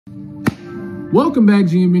Welcome back,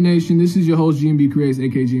 Gmb Nation. This is your host, Gmb Creates,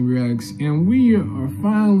 aka Gmb Reacts, and we are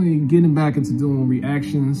finally getting back into doing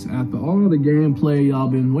reactions after all the gameplay. Y'all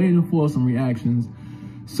been waiting for some reactions.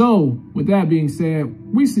 So, with that being said,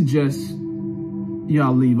 we suggest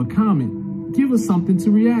y'all leave a comment. Give us something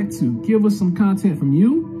to react to. Give us some content from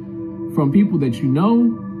you, from people that you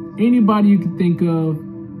know, anybody you can think of.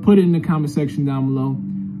 Put it in the comment section down below.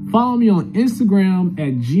 Follow me on Instagram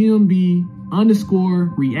at Gmb_Reacts.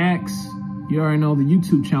 You already know the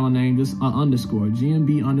YouTube channel name, just underscore,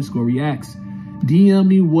 Gmb_Reacts. DM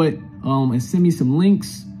me and send me some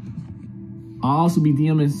links. I'll also be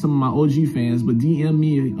DMing some of my OG fans, but DM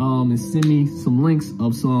me and send me some links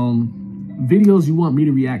of some videos you want me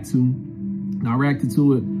to react to. And I'll react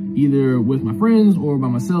to it either with my friends or by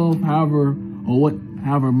myself, however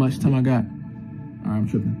much time I got. All right, I'm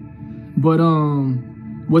tripping. But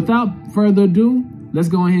without further ado, let's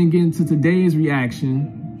go ahead and get into today's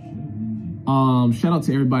reaction. Shout out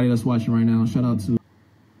to everybody that's watching right now. Shout out to...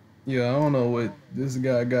 Yeah, I don't know what this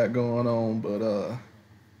guy got going on, but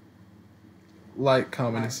like,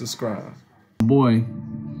 comment, and subscribe. Boy,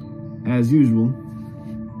 as usual,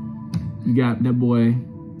 we got that boy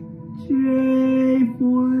Jay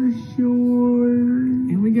for sure.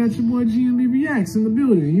 And we got your boy Gmb Reacts in the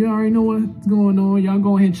building. You already know what's going on. Y'all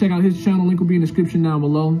go ahead and check out his channel. Link will be in the description down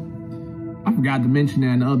below. I forgot to mention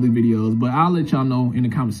that in the other videos, but I'll let y'all know in the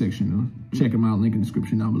comment section though. Check him out, link in the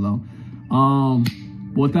description down below.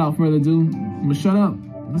 But without further ado, I'm gonna shut up.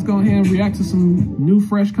 Let's go ahead and react to some new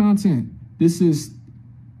fresh content. This is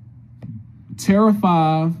Terra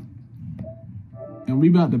 5, and we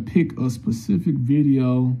about to pick a specific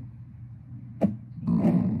video.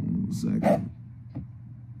 Second.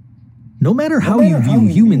 No matter how you view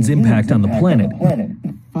humans' impact on the planet,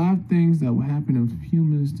 5 things that will happen if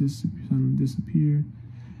humans disappear.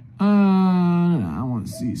 I want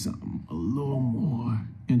to see something a little more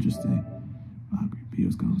interesting.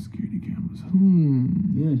 Peter's gone security cameras.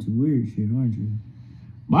 You're into weird shit, aren't you?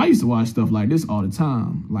 But I used to watch stuff like this all the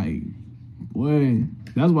time. Like, boy,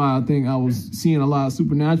 that's why I think I was seeing a lot of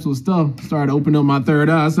supernatural stuff. Started opening up my third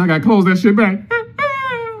eye, so I got to close that shit back.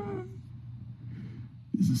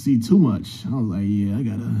 Used to see too much. I was like, yeah, I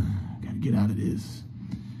gotta get out of this.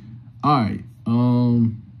 All right.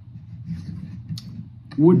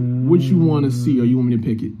 What you want to see, or you want me to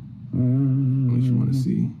pick it? What you want to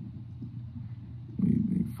see?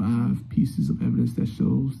 5 pieces of evidence that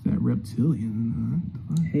shows that reptilian.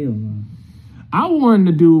 Hell no. I wanted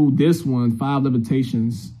to do this one, 5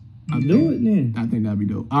 levitations. Do it then. I think that'd be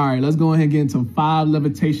dope. All right, let's go ahead and get into 5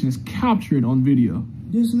 levitations captured on video.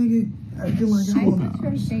 This nigga, I feel like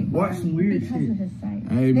superpowers. Watch some weird shit.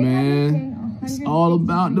 Hey man, it's all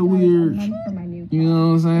about the weird. You know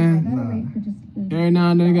what I'm saying? Nah. Every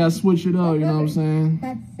now and then, you gotta switch it up. You know what I'm saying?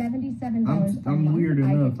 That's $77. I'm weird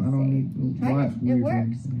enough. I don't need to watch weird. It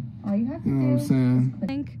works. All you have to You know what I'm saying?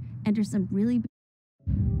 think, enter some really.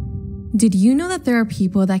 Did you know that there are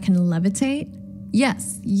people that can levitate?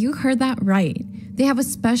 Yes, you heard that right. They have a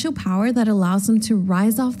special power that allows them to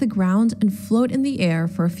rise off the ground and float in the air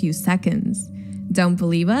for a few seconds. Don't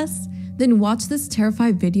believe us? Then watch this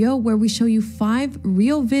terrifying video where we show you 5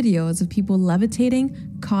 real videos of people levitating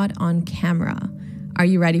caught on camera. Are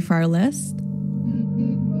you ready for our list?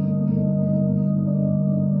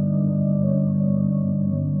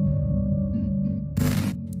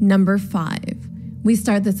 Number 5. We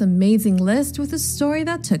start this amazing list with a story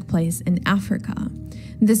that took place in Africa.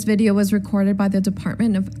 This video was recorded by the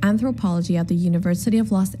Department of Anthropology at the University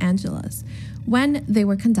of Los Angeles when they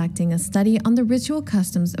were conducting a study on the ritual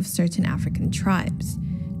customs of certain African tribes.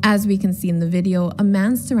 As we can see in the video, a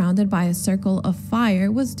man surrounded by a circle of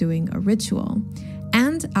fire was doing a ritual.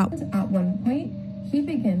 And at one point, he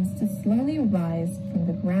begins to slowly rise from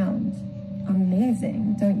the ground.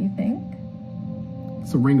 Amazing, don't you think?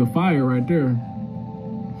 It's a ring of fire right there.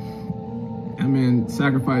 I mean,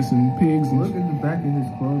 sacrificing pigs. And look at the back of his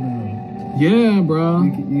clothing. Yeah, bro.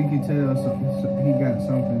 You can tell he got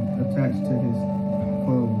something attached to his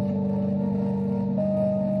clothes.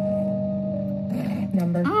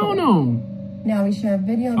 Number 4. I don't know. Now we share a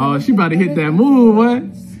video. Oh, she about to hit that move, what?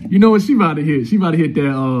 You know what she about to hit? She about to hit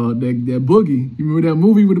that that boogie. You remember that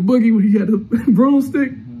movie with the boogie where he had the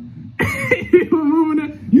broomstick? He was moving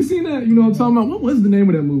that. You seen that? You know what I'm talking about? What was the name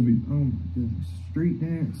of that movie? Street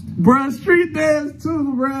Dance. Bruh, Street Dance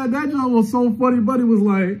too, bruh. That joint was so funny. Buddy was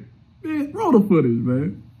like, man, roll the footage,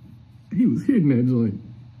 man. He was hitting that joint.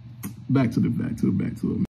 Back to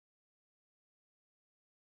it.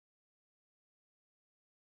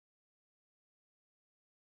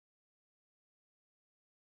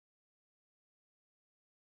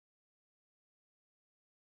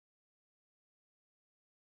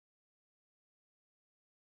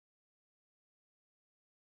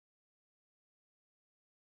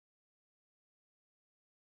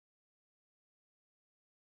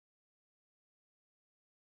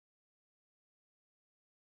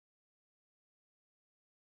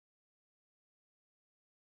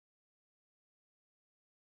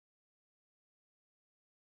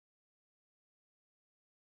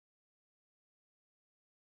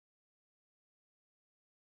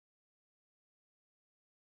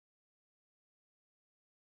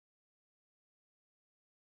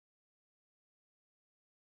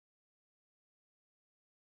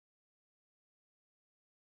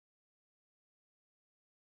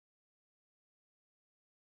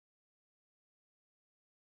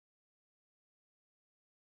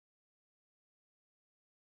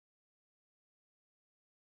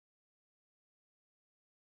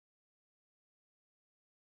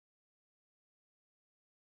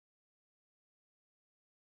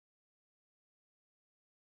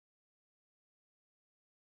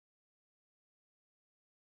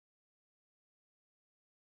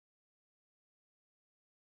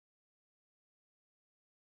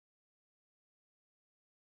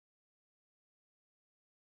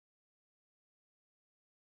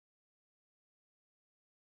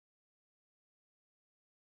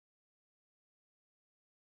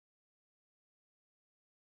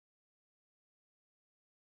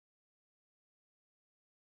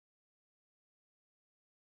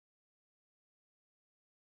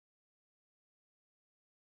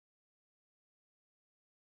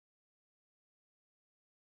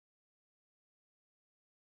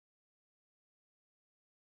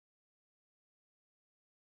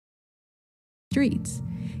 street.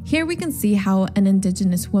 Here we can see how an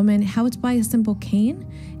indigenous woman helped by a simple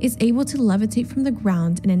cane is able to levitate from the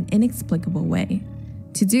ground in an inexplicable way.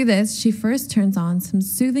 To do this, she first turns on some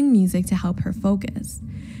soothing music to help her focus,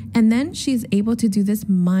 and then she's able to do this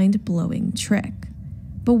mind-blowing trick.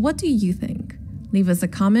 But what do you think? Leave us a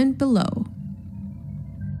comment below.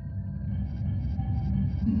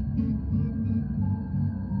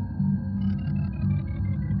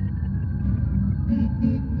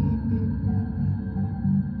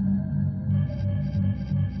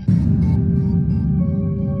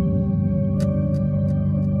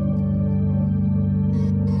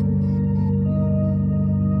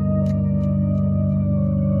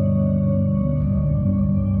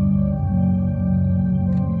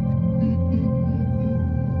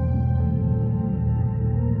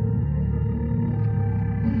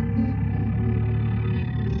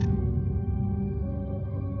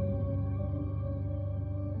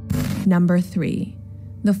 Number 3.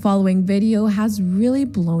 The following video has really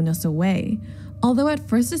blown us away. Although at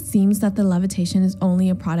first it seems that the levitation is only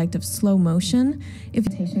a product of slow motion, if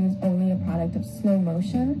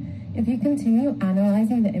you continue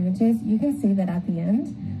analyzing the images, you can see that at the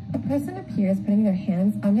end, a person appears putting their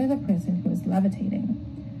hands under the person who is levitating.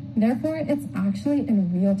 Therefore, it's actually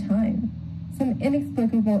in real time. Some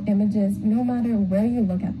inexplicable images, no matter where you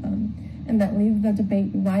look at them, and that leave the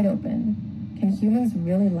debate wide open. Can humans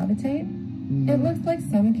really levitate? It looks like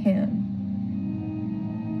some can.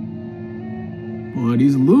 Boy,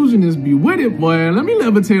 these illusionists be with it, boy. Let me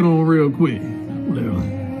levitate on real quick.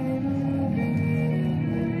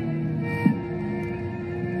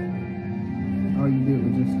 All you did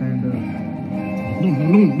was just stand up.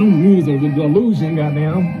 Don't use the illusion,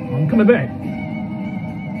 goddamn. I'm coming back.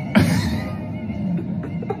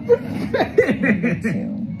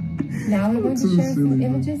 Now we're going to share some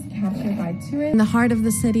images captured by tourists. In the heart of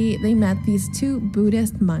the city, they met these two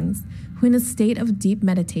Buddhist monks who, in a state of deep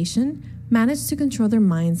meditation, managed to control their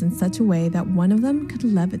minds in such a way that one of them could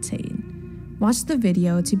levitate. Watch the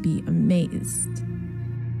video to be amazed.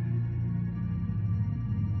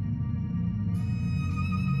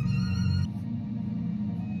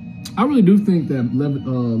 I really do think that,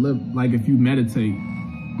 like, if you meditate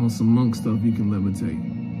on some monk stuff, you can levitate.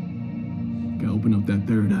 Gotta open up that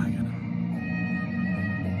third eye.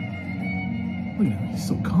 Look at him, he's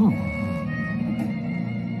so calm.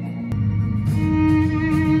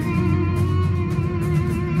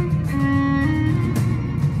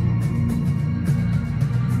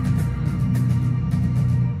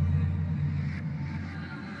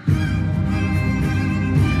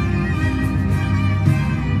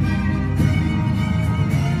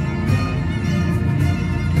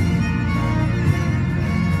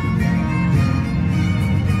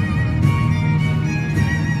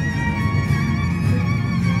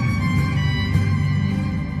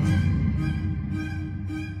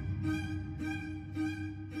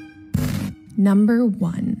 Number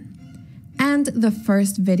 1. And the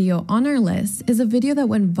first video on our list is a video that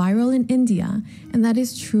went viral in India, and that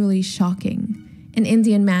is truly shocking. An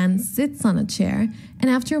Indian man sits on a chair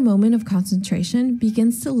and after a moment of concentration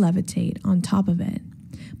begins to levitate on top of it.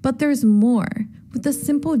 But there's more. With the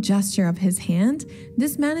simple gesture of his hand,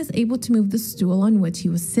 this man is able to move the stool on which he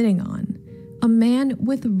was sitting on. A man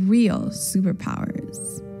with real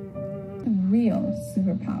superpowers. Real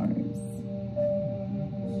superpowers.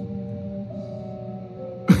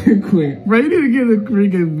 Quick, bro, you need to get a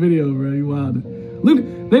freaking video, bro. You wild. Look,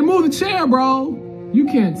 they moved the chair, bro. You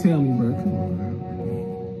can't tell me, bro. Come on, bro.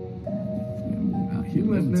 You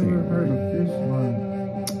must never heard of fish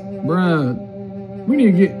line. Bruh, we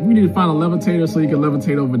need to find a levitator so you can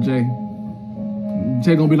levitate over Jay.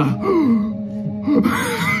 Jay gonna be like,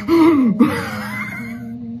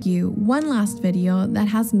 one last video that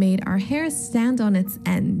has made our hair stand on its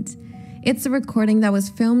end. It's a recording that was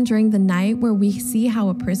filmed during the night where we see how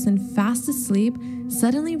a person fast asleep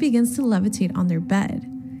suddenly begins to levitate on their bed.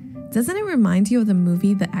 Doesn't it remind you of the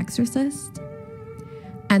movie The Exorcist?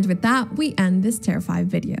 And with that, we end this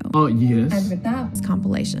terrified video. Oh, yes. And with that, it's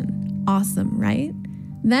compilation. Awesome, right?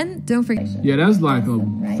 Then don't forget. Yeah, that's like a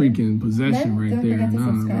freaking possession right there.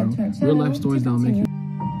 Nah, bro. Real life stories don't make you.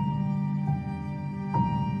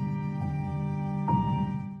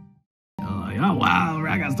 Oh, wow,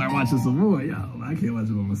 I gotta start watching some more, yo. I can't watch it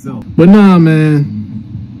by myself. But nah, man.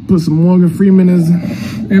 Put some Morgan Freeman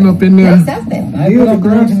in up in there. That's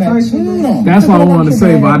what I wanted to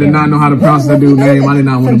say, but I did not know how to pronounce that dude's name. I did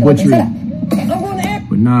not want to butcher it.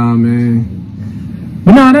 But nah, man.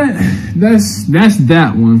 But nah, that's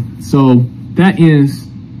that one. So that ends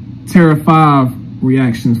Terra 5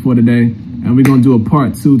 reactions for today. And we're gonna do a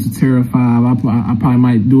part 2 to Terra 5. I probably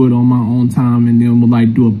might do it on my own time, and then we'll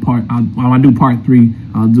like do a part. When I do part 3,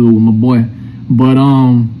 I'll do it with my boy. But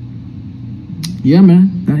yeah,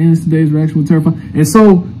 man, that ends today's reaction with Terra 5. And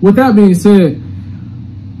so, with that being said,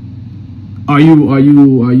 are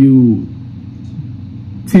you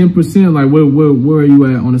 10%? Like, where are you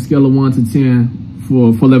at on a scale of 1 to 10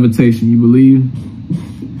 for levitation? You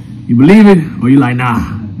believe it, or you like,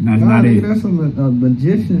 nah? That's not it. That's a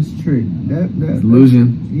magician's trick. That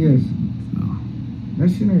illusion. Yes. No. That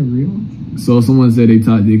shit ain't real. So if someone said they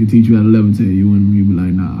could teach you how to levitate, you wouldn't be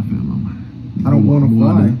like, nah, fam. I don't want to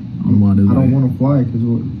fly. I don't want to fly because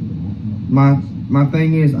my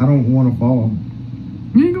thing is I don't want to fall.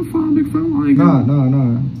 You ain't gonna fall, big fella.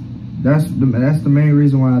 Nah. That's the main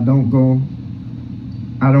reason why I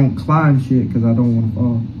don't climb shit, because I don't want to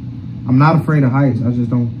fall. I'm not afraid of heights. I just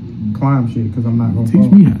don't climb shit because I'm not gonna fall.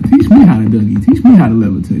 Teach me how to Dougie. Teach me how to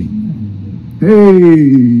levitate.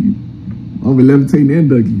 Hey, I'll be levitating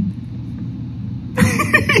and Dougie.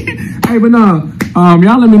 Hey, but nah,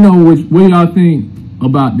 y'all let me know what y'all think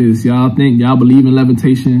about this. Y'all believe in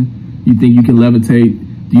levitation? You think you can levitate?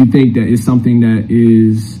 Do you think that it's something that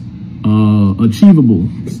is achievable?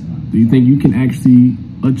 Do you think you can actually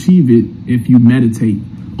achieve it if you meditate?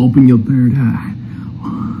 Open your third eye.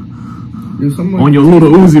 On your little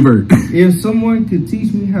Uzi vert. If someone could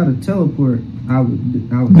teach me how to teleport, I would.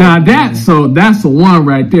 Now that's the one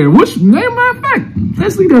right there. Which, matter of fact,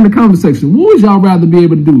 let's leave that in the comment section. What would y'all rather be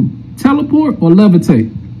able to do? Teleport or levitate?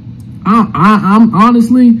 I'm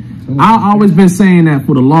honestly, I've always been saying that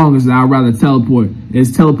for the longest, that I'd rather teleport.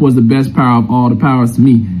 Teleport's the best power of all the powers to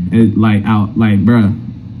me.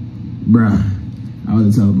 Bruh, I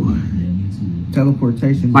was a teleport.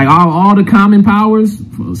 Teleportation. Like all the common powers,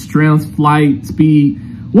 strength, flight, speed,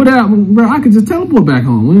 whatever, bro, I could just teleport back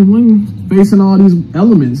home. When facing all these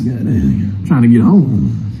elements, goddamn, trying to get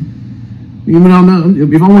home. Even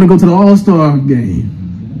though if I want to go to the All-Star game,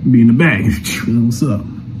 be in the back. What's up?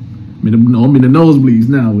 I'm in the nosebleeds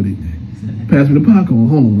now with it. Pass me the popcorn.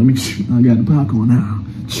 Hold on, I got the popcorn now.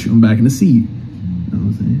 I'm back in the seat. You know what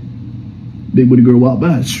I'm saying? Big booty girl walk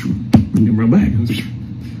by. And run back.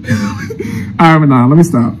 All right, nah, let me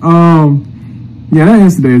stop. Yeah, that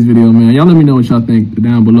ends today's video, man. Y'all let me know what y'all think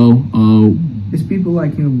down below. It's people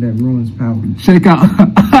like him that ruins power. Check out.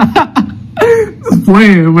 Just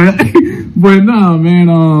playing, man. But nah, man.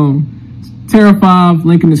 Terra 5,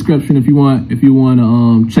 link in the description if you want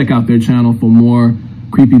to check out their channel for more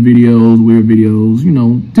creepy videos, weird videos, you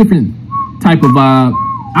know, different type of vibe.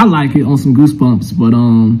 I like it on some goosebumps, but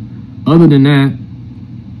other than that,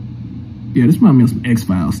 yeah, this reminds me of some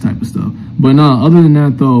X-Files type of stuff. But other than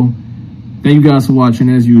that though, thank you guys for watching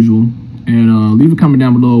as usual. And leave a comment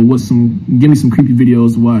down below give me some creepy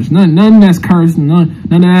videos to watch. None that's cursed, none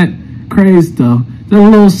of that crazy stuff. Just a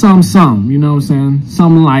little something, you know what I'm saying?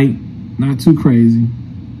 Something light, not too crazy.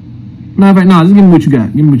 Matter of fact, nah, just give me what you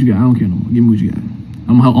got. Give me what you got. I don't care no more. Give me what you got.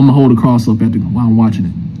 I'm gonna hold the cross up while I'm watching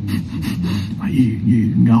it. Like, yeah,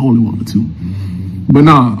 you got holy water too. But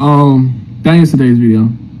nah, that ends today's video.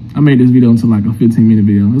 I made this video into like a 15-minute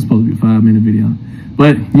video. It was supposed to be a 5-minute video.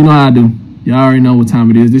 But you know how I do. Y'all already know what time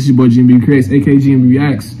it is. This is your boy Gmb Reacts, aka Gmb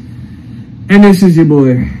Reacts. And this is your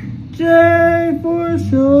boy J for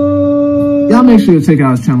sure. Y'all make sure to check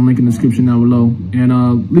out his channel, link in the description down below. And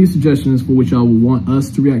leave suggestions for what y'all would want us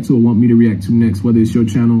to react to or want me to react to next, whether it's your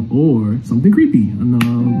channel or something creepy.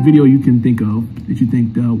 A video you can think of that you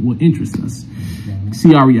think will interest us.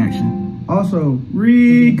 See our reaction. Also,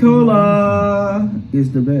 Ricola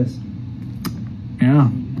is the best. Yeah.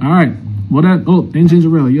 All right. Well, and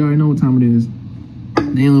ginger ale. You already know what time it is.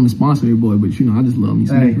 They ain't let me sponsor your boy, but you know, I just love me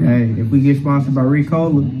some. Hey, if we get sponsored by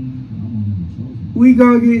Ricola, we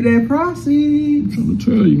gonna get that proceeds. I'm gonna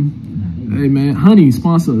tell you. Hey, man. Honey,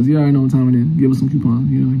 sponsor us. You already know what time it is. Give us some coupons.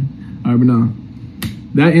 You know what I mean? All right, but now,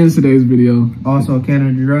 that ends today's video. Also,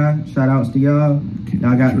 Canada Dry. Shout outs to y'all.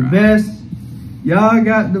 Y'all got the best. Y'all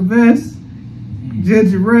got the best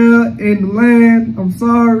ginger ale in the land. I'm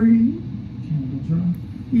sorry.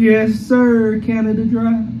 Yes, sir. Canada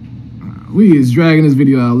Dry. We is dragging this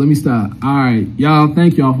video out. Let me stop. All right, y'all.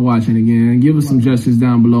 Thank y'all for watching again. Give us some gestures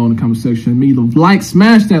down below in the comment section.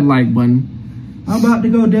 Smash that like button. I'm about to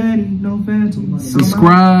go daddy. No phantom.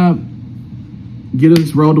 Subscribe. Get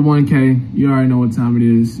us roll to 1K. You already know what time it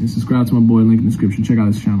is. And subscribe to my boy. Link in the description. Check out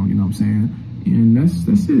his channel. You know what I'm saying? And that's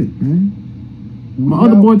it, man. My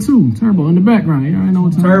other boy too, Turbo in the background. You already know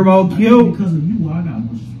what time. Turbo cute. Because of you, I got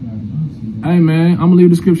more subscribers. Hey man, I'm gonna leave a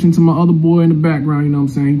description to my other boy in the background. You know what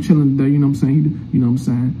I'm saying? He chilling today. You know what I'm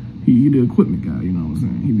saying? He the equipment guy. You know what I'm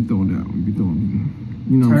saying? He be throwing down. He be throwing.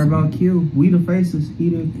 You know, Turbo Q. We the faces. He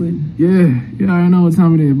the equipment. Yeah, I know what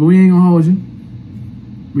time it is, but we ain't gonna hold you.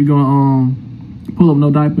 We gonna pull up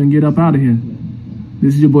no diaper and get up out of here.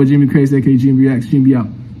 This is your boy Gmb Reacts, aka Gmb Reacts. Gmb out.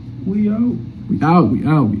 We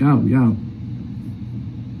out. We out.